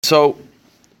So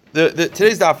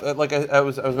today's daf, like I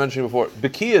was mentioning before,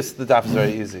 Bekiyas, the daf is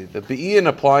very easy. The Be'iyan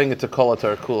applying it to Kol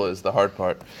HaTarkula is the hard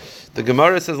part. The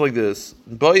Gemara says like this,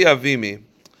 Bo Yavimi.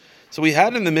 So we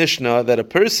had in the Mishnah that a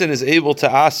person is able to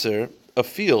aser a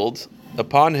field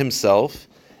upon himself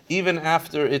even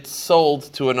after it's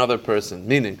sold to another person.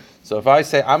 Meaning, so if I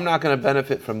say I'm not going to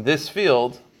benefit from this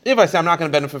field, if I say I'm not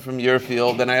going to benefit from your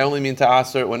field, then I only mean to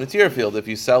aser it when it's your field. If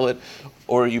you sell it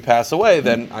or you pass away,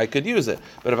 then I could use it.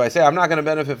 But if I say I'm not going to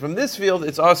benefit from this field,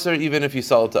 it's aser even if you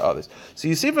sell it to others. So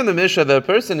you see from the Mishnah that a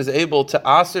person is able to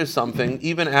aser something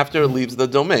even after it leaves the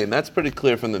domain. That's pretty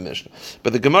clear from the Mishnah.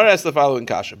 But the Gemara asks the following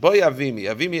kasha. Boy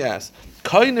Avimi asks,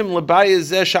 Kainim lebaye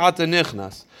zeh sha'ata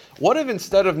nichnas. What if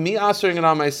instead of me asering it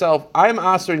on myself, I'm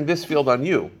asering this field on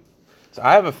you? So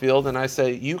I have a field and I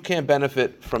say, you can't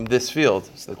benefit from this field.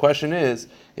 So the question is,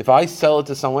 if I sell it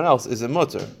to someone else, is it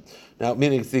mutter? Now,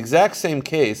 meaning it's the exact same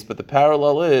case, but the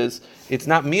parallel is, it's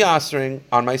not me asering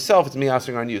on myself, it's me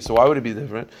asering on you. So why would it be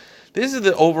different? This is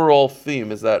the overall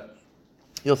theme, is that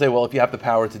you'll say, well, if you have the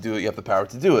power to do it, you have the power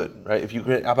to do it, right? If you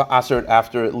could aser it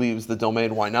after it leaves the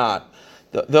domain, why not?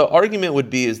 The argument would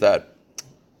be is that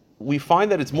we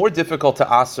find that it's more difficult to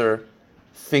aser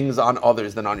things on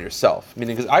others than on yourself.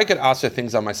 Meaning, because I could aser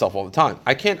things on myself all the time.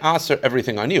 I can't aser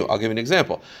everything on you. I'll give you an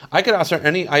example. I could aser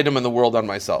any item in the world on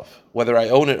myself, whether I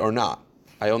own it or not.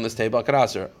 I own this table, I could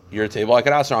aser. Your table, I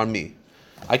could aser on me.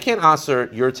 I can't aser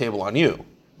your table on you.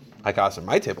 I can aser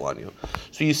my table on you.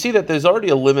 So you see that there's already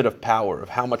a limit of power of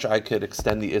how much I could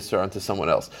extend the isser onto someone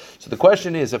else. So the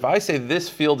question is, if I say this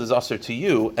field is aser to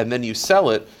you, and then you sell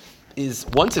it, is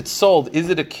once it's sold, is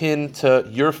it akin to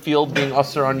your field being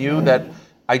aser on you that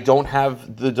I don't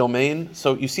have the domain?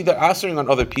 So you see that asering on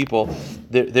other people,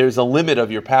 there's a limit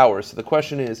of your power. So the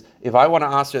question is, if I want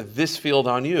to aser this field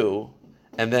on you,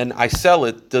 and then I sell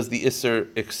it, does the isser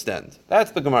extend?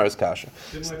 That's the Gemara's kasha.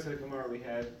 Similar to the Gemara we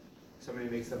had, somebody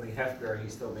makes something hefker and he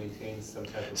still maintains some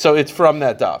type of... So it's from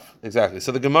that daf, exactly.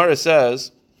 So the Gemara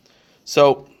says,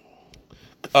 so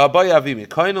if I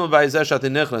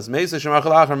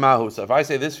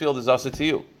say this field is aser to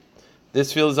you,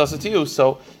 this field is aser to you,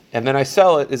 so, and then I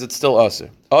sell it, is it still aser?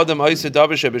 Can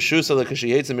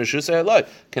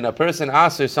a person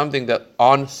aser something that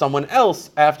on someone else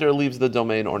after it leaves the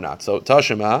domain or not? So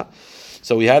Tashima,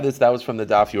 so we had this, that was from the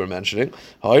daf you were mentioning.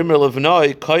 The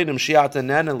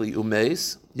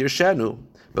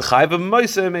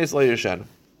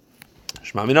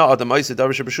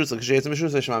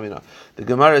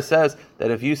Gemara says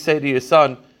that if you say to your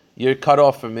son, you're cut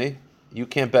off from me, you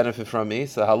can't benefit from me,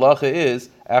 so halacha is,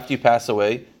 after you pass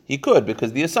away, he could,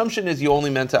 because the assumption is you only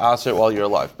meant to aser it while you're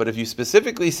alive. But if you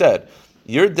specifically said,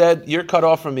 you're dead, you're cut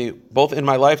off from me, both in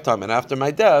my lifetime and after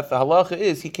my death, the halacha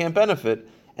is he can't benefit,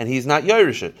 and he's not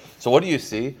Yerush it. So what do you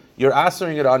see? You're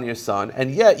asering it on your son,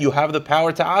 and yet you have the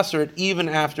power to aser it even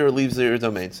after it leaves your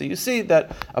domain. So you see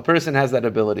that a person has that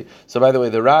ability. So by the way,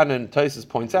 the Ran and Taisus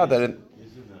points out that... Isn't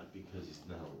that because he's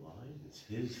not alive? It's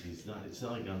his, it's not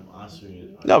like I'm asering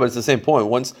it. No, but it's the same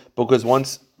point.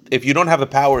 If you don't have the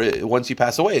power, once you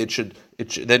pass away,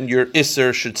 then your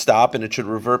Isser should stop and it should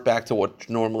revert back to what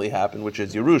normally happened, which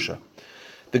is Yerusha.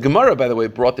 The Gemara, by the way,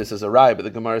 brought this as a raya, but the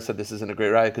Gemara said this isn't a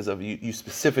great raya because of you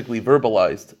specifically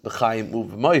verbalized the Chaim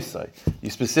Uv Moisai. You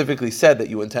specifically said that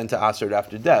you intend to aser it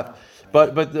after death.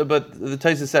 But the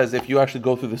Taisa says if you actually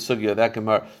go through the sugya, that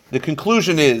Gemara, the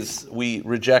conclusion is we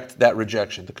reject that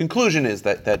rejection. The conclusion is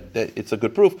that it's a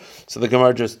good proof. So the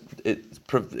Gemara just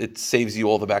it saves you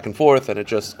all the back and forth, and it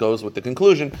just goes with the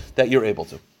conclusion that you're able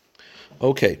to.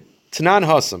 Okay, Tanan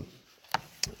Hasam,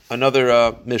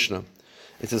 another Mishnah.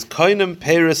 It says Kainam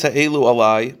Peris Ha'elu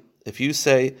Alai. If you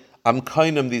say I'm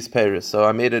kainam these peris. So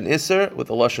I made an iser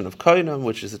with a lashon of kainam,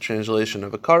 which is a translation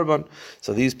of a carbon.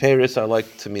 So these peris are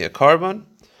like to me a carbon.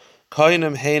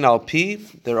 Kainam hein al pi,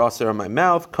 they're aser on my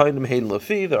mouth. Kainam hein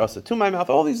lafi, they're aser to my mouth.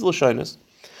 All these lashonas.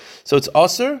 So it's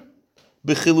aser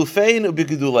b'chilufein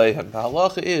u'b'geduleihen. The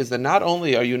halacha is that not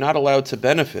only are you not allowed to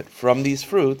benefit from these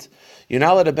fruit, you're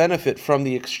not allowed to benefit from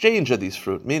the exchange of these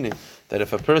fruit. Meaning that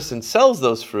if a person sells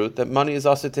those fruit, that money is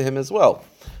aser to him as well.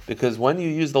 Because when you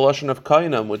use the lashon of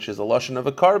kainam, which is a lashon of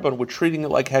a carbon, we're treating it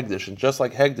like hegdish, and just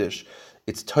like hegdish,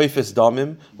 it's toifis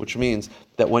damim, which means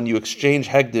that when you exchange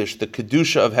hegdish, the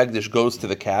kedusha of hegdish goes to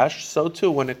the cash. So too,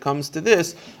 when it comes to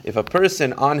this, if a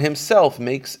person on himself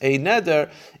makes a neder,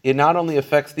 it not only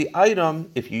affects the item.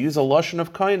 If you use a lashon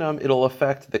of kainam, it'll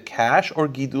affect the cash or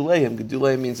giduleim.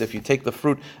 Giduleim means if you take the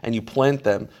fruit and you plant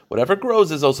them, whatever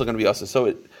grows is also going to be aser.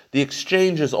 So the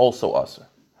exchange is also aser.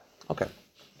 Okay.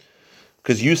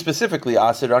 Because you specifically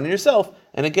asked it on yourself,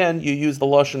 and again, you use the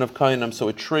lashon of kainam, so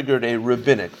it triggered a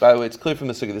rabbinic. By the way, it's clear from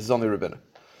the sugya, this is only rabbinic.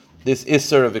 this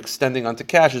isser of extending onto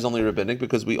cash is only rabbinic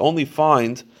because we only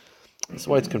find. That's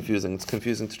why it's confusing. It's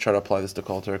confusing to try to apply this to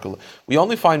Kol Torah Kula. We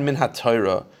only find min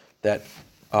haTorah that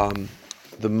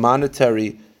the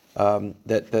monetary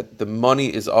that the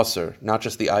money is usher, not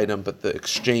just the item, but the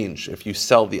exchange. If you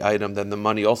sell the item, then the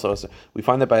money also usher. We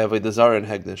find that by Avodah Zarah and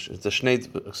Hegdish. It's a shnei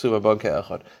ksuva banke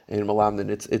echad in Malamdin.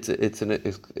 It's an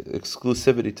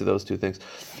exclusivity to those two things.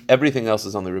 Everything else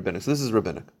is only rabbinic. So this is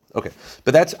rabbinic. Okay,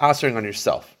 but that's ushering on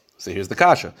yourself. So here's the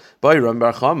kasha. By Ram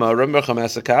Bar Chama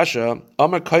asks a kasha.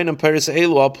 Amar kainam peres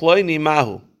elu al ploini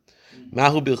mahu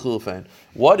bilchulfein.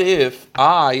 What if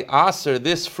I usher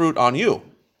this fruit on you,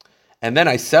 and then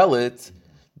I sell it?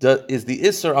 Is the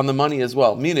isser on the money as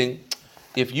well? Meaning,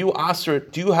 if you usher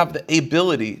it, do you have the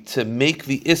ability to make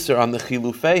the isser on the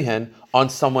chilufeihen on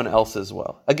someone else as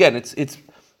well? Again, it's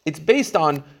based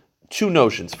on two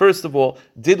notions. First of all,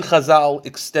 did Chazal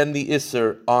extend the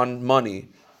isser on money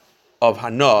of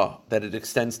hana, that it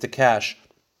extends to cash?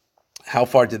 How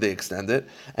far did they extend it?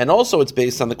 And also it's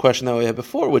based on the question that we had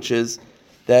before, which is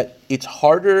that it's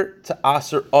harder to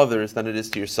aser others than it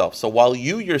is to yourself. So while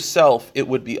you yourself, it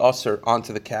would be aser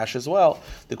onto the cash as well,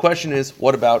 the question is,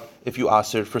 what about if you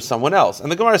aser for someone else?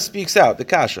 And the Gemara speaks out, the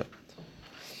kasha.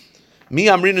 Mi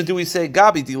amrina, do we say,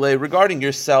 Gabi delay, regarding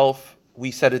yourself, we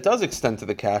said it does extend to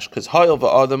the cash, because hayil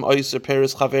va'adam oiser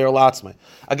peres chaver latzmai.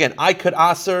 Again, I could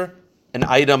aser an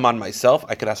item on myself,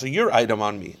 I could ask your item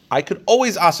on me. I could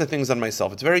always ask things on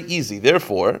myself. It's very easy.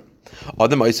 Therefore,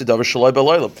 you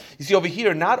see over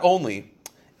here, not only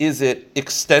is it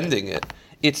extending it,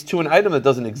 it's to an item that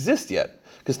doesn't exist yet.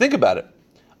 Because think about it.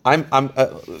 I'm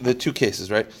the two cases,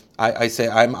 right? I say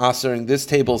I'm asering, this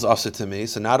table is asser to me,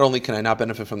 so not only can I not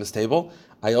benefit from this table,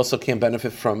 I also can't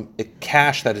benefit from a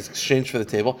cash that is exchanged for the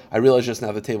table. I realize just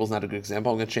now the table is not a good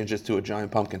example. I'm going to change this to a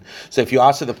giant pumpkin. So if you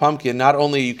aser the pumpkin, not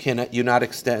only you not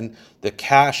extend the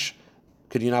cash,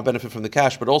 could you not benefit from the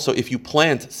cash, but also if you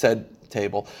plant said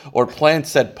table or plant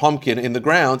said pumpkin in the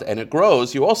ground and it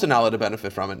grows, you also not allowed to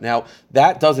benefit from it. Now,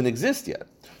 that doesn't exist yet.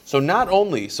 So not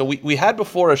only, so we had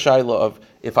before a shaila of,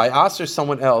 if I aser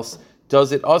someone else,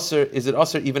 is it usher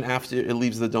even after it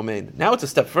leaves the domain? Now it's a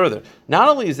step further. Not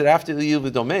only is it after it leaves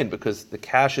the domain, because the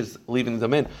cash is leaving the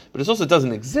domain, but it also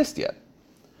doesn't exist yet.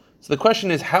 So the question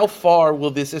is, how far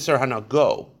will this Isser Hana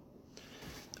go?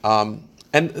 And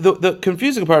the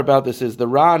confusing part about this is, the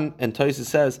Ran, and Taisa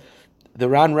says, the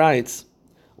Ran writes,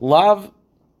 Lav,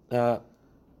 the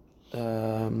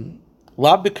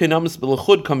shaila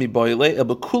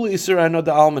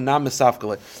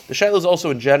is also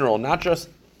in general, not just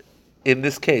in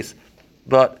this case,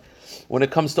 but when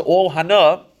it comes to all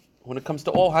hana,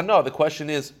 the question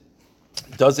is,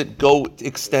 does it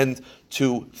extend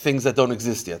to things that don't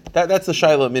exist yet? That's the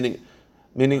shaila, meaning.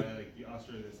 Like you ask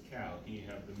for this cow, can you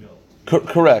have the milk?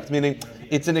 Correct, meaning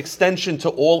it's an extension to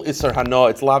all Isser Hana.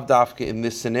 It's lav dafka in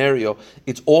this scenario.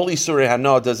 It's all Isser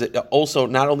Hana. Does it also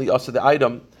not only usher the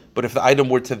item, but if the item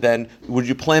were to then, would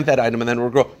you plant that item and then it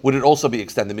would grow? Would it also be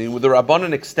extended? Meaning, would the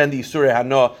Rabbanan extend the Isser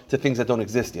Hana to things that don't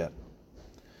exist yet?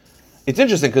 It's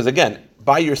interesting because, again,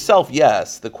 by yourself,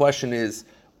 yes. The question is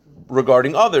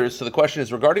regarding others. So the question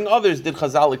is, regarding others, did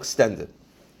Chazal extend it?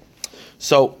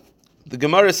 So the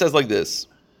Gemara says like this.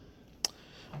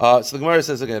 So the Gemara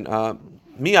says again,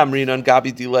 Mi amrinan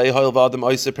gabi delay hoil v'adam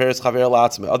oiser peres chaver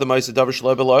alatzmai adam oiser davar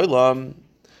shloi beloilam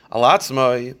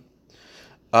alatzmai.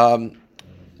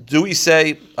 Do we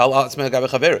say alatzmai gabi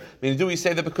chaver? Meaning, do we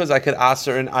say that because I could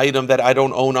aser an item that I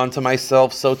don't own onto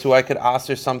myself, so too I could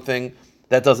aser something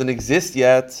that doesn't exist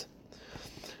yet?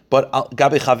 But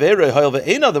gabi chaver hoil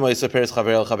ve'ein adam oiser peres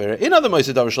chaver al chaver ein adam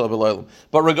oiser davar shloi beloilam.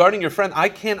 But regarding your friend, I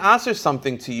can't aser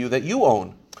something to you that you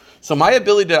own. So my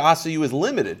ability to aser you is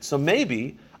limited. So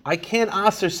maybe I can't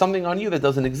aser something on you that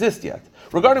doesn't exist yet.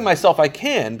 Regarding myself, I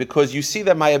can, because you see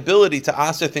that my ability to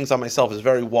aser things on myself is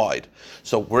very wide.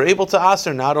 So we're able to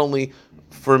aser not only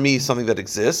for me something that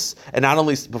exists, and not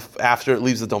only after it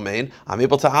leaves the domain, I'm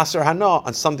able to aser hana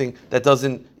on something that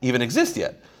doesn't even exist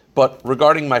yet. But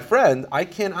regarding my friend, I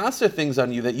can't aser things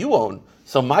on you that you own.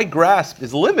 So my grasp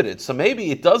is limited. So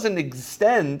maybe it doesn't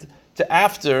extend to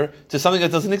something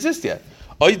that doesn't exist yet.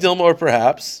 Or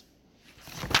perhaps,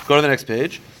 go to the next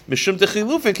page. Or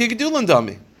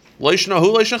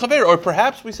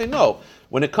perhaps we say no.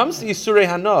 When it comes to Yisurei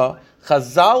Hana,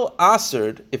 Chazal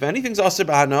asered, if anything's aser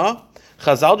b'hana,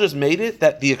 Chazal just made it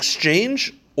that the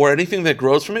exchange or anything that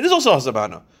grows from it is also aser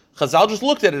b'hana. Chazal just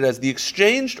looked at it as the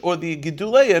exchanged or the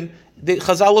Giduleyan.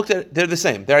 Chazal looked at it, they're the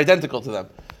same. They're identical to them.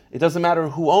 It doesn't matter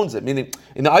who owns it. Meaning,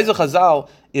 in the eyes of Chazal,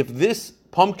 if this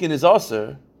pumpkin is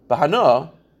aser b'hana,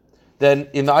 then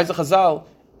in the eyes of Chazal,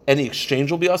 any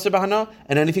exchange will be aser b'hana,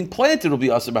 and anything planted will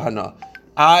be aser b'hana.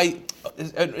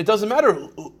 it doesn't matter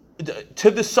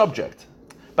to the subject.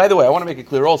 By the way, I want to make it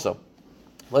clear also.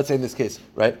 Let's say in this case,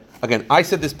 right? Again, I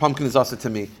said this pumpkin is asa to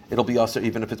me. It'll be asa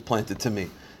even if it's planted to me.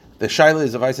 The shaila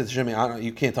is if I said to Shemi,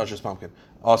 you can't touch this pumpkin,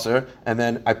 asa, and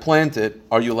then I plant it,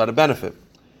 are you allowed to benefit?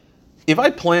 If I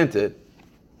plant it,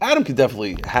 Adam could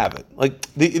definitely have it. Like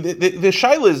the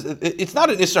shaila is, it's not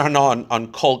an Isser Hana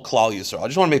on Kol Klal Yisrael. I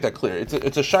just want to make that clear. It's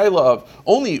a shaila of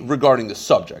only regarding the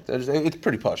subject. It's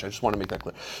pretty posh. I just want to make that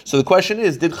clear. So the question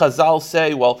is, did Chazal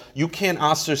say, well, you can't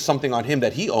Asr something on him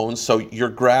that he owns, so your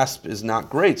grasp is not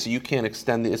great, so you can't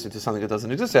extend the Isser to something that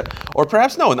doesn't exist yet? Or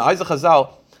perhaps no, in the eyes of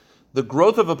Chazal, the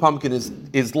growth of a pumpkin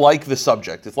is like the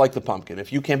subject. It's like the pumpkin.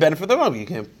 If you can't benefit from the pumpkin, you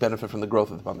can't benefit from the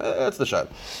growth of the pumpkin. That's the shaila.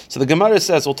 So the Gemara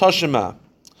says, well, Tashema.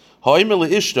 If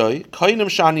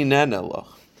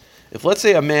let's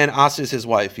say a man asks his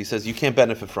wife, he says, you can't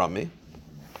benefit from me.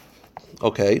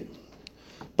 Okay.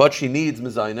 But she needs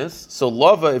mezainis. So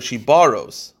lava, if she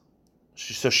borrows,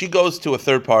 so she goes to a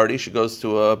third party, she goes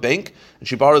to a bank, and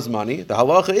she borrows money. The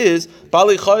halacha is,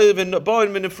 bali chayiv and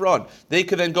bo'in minifron. They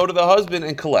could then go to the husband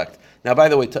and collect. Now, by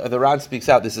the way, the Ran speaks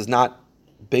out, this is not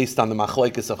based on the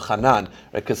machlekes of Hanan,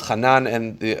 right? Because Hanan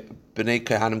and the Bnei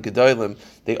Kehanim Gedolim,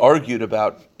 they argued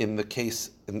about in the case,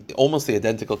 in almost the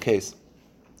identical case,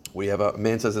 where you have a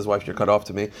man says his wife, you're cut off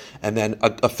to me, and then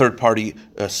a third party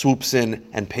swoops in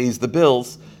and pays the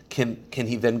bills. Can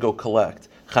he then go collect?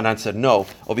 Hanan said no.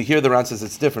 Over here, the Ran says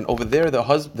it's different. Over there,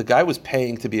 the guy was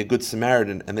paying to be a good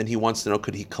Samaritan, and then he wants to know,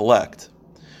 could he collect?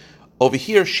 Over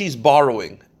here, she's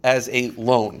borrowing as a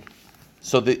loan.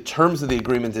 So the terms of the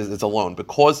agreement is it's a loan.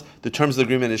 Because the terms of the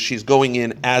agreement is she's going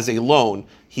in as a loan,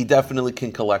 he definitely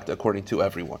can collect according to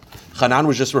everyone. Hanan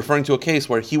was just referring to a case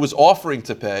where he was offering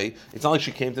to pay. It's not like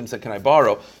she came to him and said, can I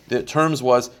borrow? The terms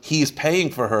was he's paying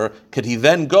for her. Could he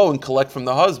then go and collect from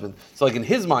the husband? So like in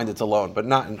his mind it's a loan, but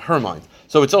not in her mind.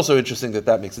 So it's also interesting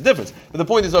that makes a difference. But the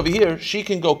point is over here, she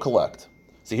can go collect.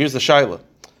 So here's the shaila.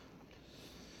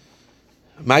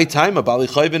 My time about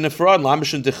lichayv and nefrad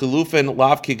lamishin dechilufen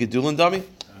lav ki gedulan dami.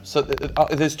 So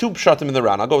there's two pshatim in the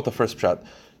round. I'll go with the first pshat.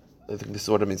 I think this is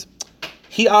what it means.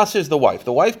 He asks the wife.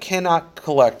 The wife cannot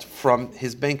collect from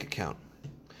his bank account.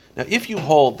 Now, if you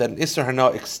hold that an Isser Hana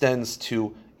extends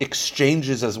to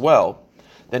exchanges as well,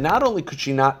 then not only could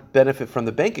she not benefit from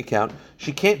the bank account,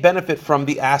 she can't benefit from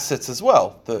the assets as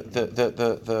well.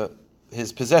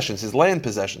 His possessions, his land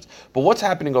possessions. But what's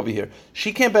happening over here?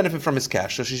 She can't benefit from his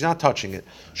cash, so she's not touching it.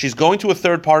 She's going to a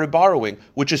third party borrowing,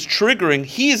 which is triggering,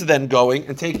 he's then going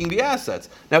and taking the assets.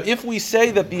 Now, if we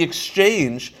say that the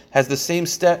exchange has the same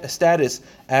status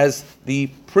as the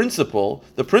principal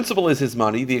is his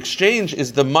money, the exchange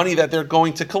is the money that they're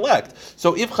going to collect.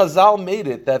 So if Chazal made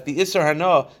it that the Isser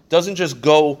Hana doesn't just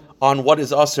go on what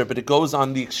is Asr, but it goes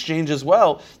on the exchange as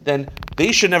well, then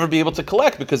they should never be able to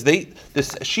collect because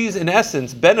she's in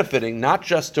essence benefiting not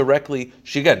just directly,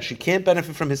 she can't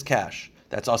benefit from his cash.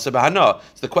 That's Asr B'Hana.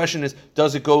 So the question is,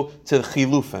 does it go to the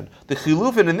Chilufen? The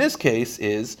Chilufen in this case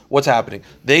is, what's happening?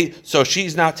 So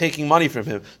she's not taking money from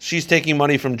him. She's taking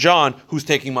money from John, who's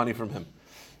taking money from him.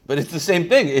 But it's the same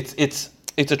thing.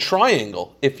 It's a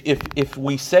triangle. If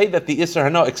we say that the Isser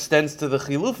Hana extends to the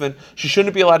Chilufen, she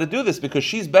shouldn't be allowed to do this because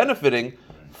she's benefiting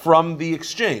from the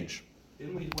exchange.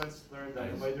 Didn't we once learn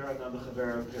that later on the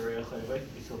Chavera Pereira Chayvai,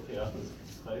 he still pay off his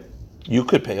chayv? You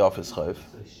could pay off his chayv.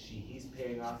 So he's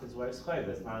paying off his wife's chayv.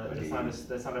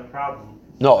 That's not a problem.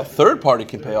 No, a third party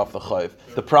can pay off the chayv.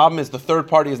 The problem is the third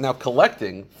party is now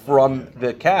collecting from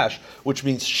the cash, which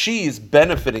means she's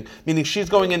benefiting. Meaning she's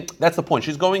going in, that's the point,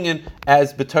 she's going in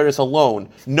as B'teres alone,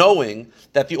 knowing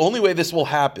that the only way this will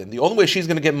happen, the only way she's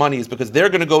going to get money is because they're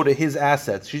going to go to his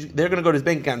assets. They're going to go to his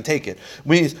bank account and take it.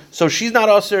 Means, so she's not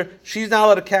usher, she's not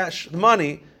allowed to cash the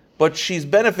money, but she's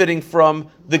benefiting from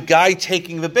the guy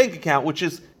taking the bank account, which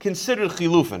is considered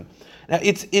chilufin. Now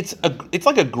it's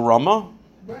like a grumma.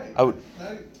 Right.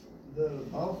 The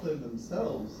Malchim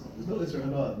themselves, there's no Isser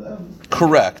Hana on them.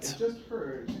 Correct. It's just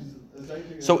her.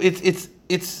 So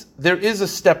it's there is a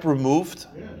step removed.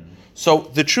 Yeah. So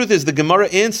the truth is, the Gemara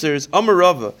answers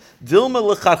Amarava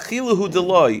Dilma lechatchilahu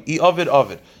deloi I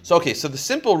avid. So okay, so the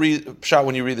simple shot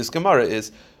when you read this Gemara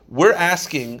is we're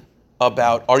asking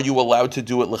about are you allowed to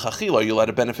do it lechachil? Are you allowed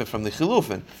to benefit from the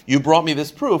chilufin? You brought me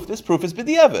this proof. This proof is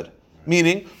b'diavad.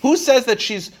 Meaning, who says that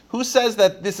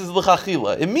this is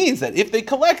l'chachila? It means that if they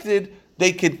collected,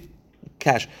 they could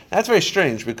cash. That's very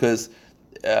strange because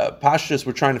Pashtus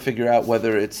were trying to figure out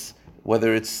whether it's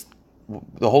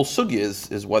the whole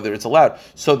sugya is whether it's allowed.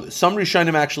 So some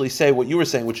Rishonim actually say what you were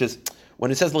saying, which is when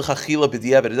it says l'chachila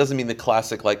b'diavad, it doesn't mean the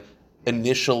classic like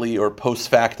initially or post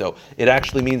facto. It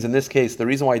actually means in this case, the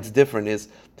reason why it's different is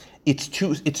it's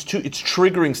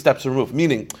triggering steps removed.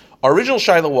 Meaning, our original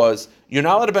shaila was, you're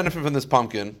not allowed to benefit from this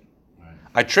pumpkin.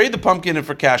 I trade the pumpkin in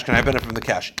for cash. Can I benefit from the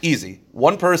cash? Easy.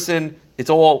 One person. It's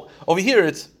all over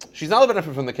here. She's not allowed to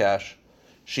benefit from the cash.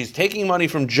 She's taking money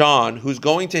from John, who's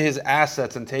going to his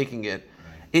assets and taking it.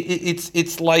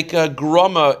 It's like a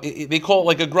grumma. They call it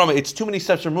like a grumma. It's too many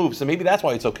steps removed. So maybe that's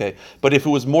why it's okay. But if it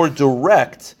was more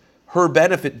direct, her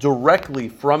benefit directly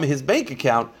from his bank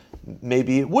account,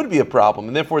 maybe it would be a problem,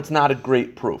 and therefore it's not a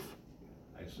great proof.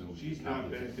 I assume she's not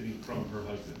benefiting from her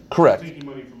husband. Correct. Taking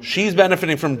money from She's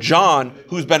benefiting from John,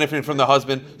 who's benefiting from the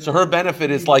husband. So her benefit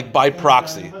is like by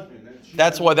proxy.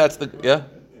 That's why that's the yeah.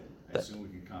 I assume we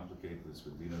can complicate this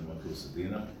with Dina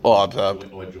Makusadina, Oh,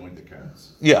 or join the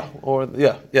carrots. yeah, or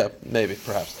yeah, maybe,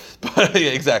 perhaps, but yeah,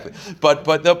 exactly. But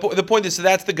the point is, so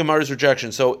that's the Gemara's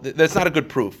rejection. So that's not a good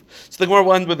proof. So the Gemara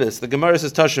will end with this. The Gemara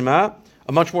says Tashima,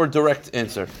 a much more direct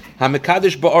answer.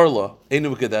 Hamikadish ba'arla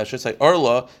einu mekadesh. It's like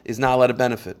arla is not allowed to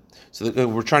benefit. So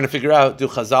we're trying to figure out, do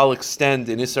Chazal extend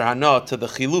in Isser Hana to the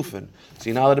chilufin? So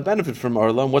you're not allowed to benefit from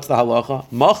arla. And what's the halacha?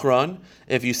 Machran,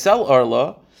 if you sell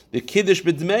arla, the kiddush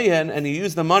b'dmeyen, and you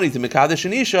use the money to mekadesh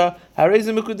and isha,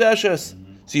 harezim mikudeshes.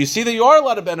 So you see that you are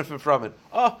allowed to benefit from it.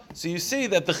 So you see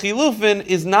that the chilufin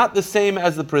is not the same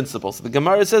as the principle. So the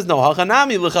Gemara says, no,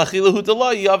 hachanami l'chachilahu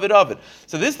d'lo yavid avid.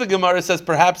 So this the Gemara says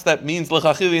perhaps that means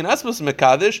l'chachili and asmus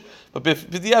mekadesh, but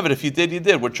if you did, you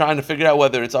did. We're trying to figure out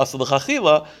whether it's also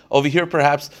l'chachila. Over here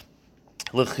perhaps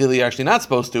l'chili you're actually not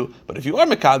supposed to, but if you are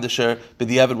mekadesher,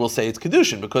 b'diavad will say it's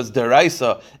kedushin, because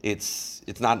deraisa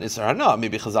it's not Isser Hana.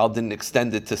 Maybe Chazal didn't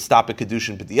extend it to stop a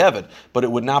kedushin b'diavad, but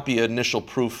it would not be an initial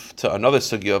proof to another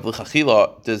sugya of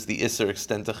l'chachila. Does the Isser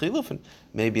extend to chilufin?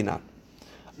 Maybe not.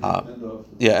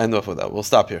 End off with that. We'll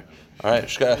stop here. All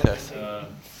right.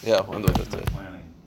 Yeah, we'll end with that.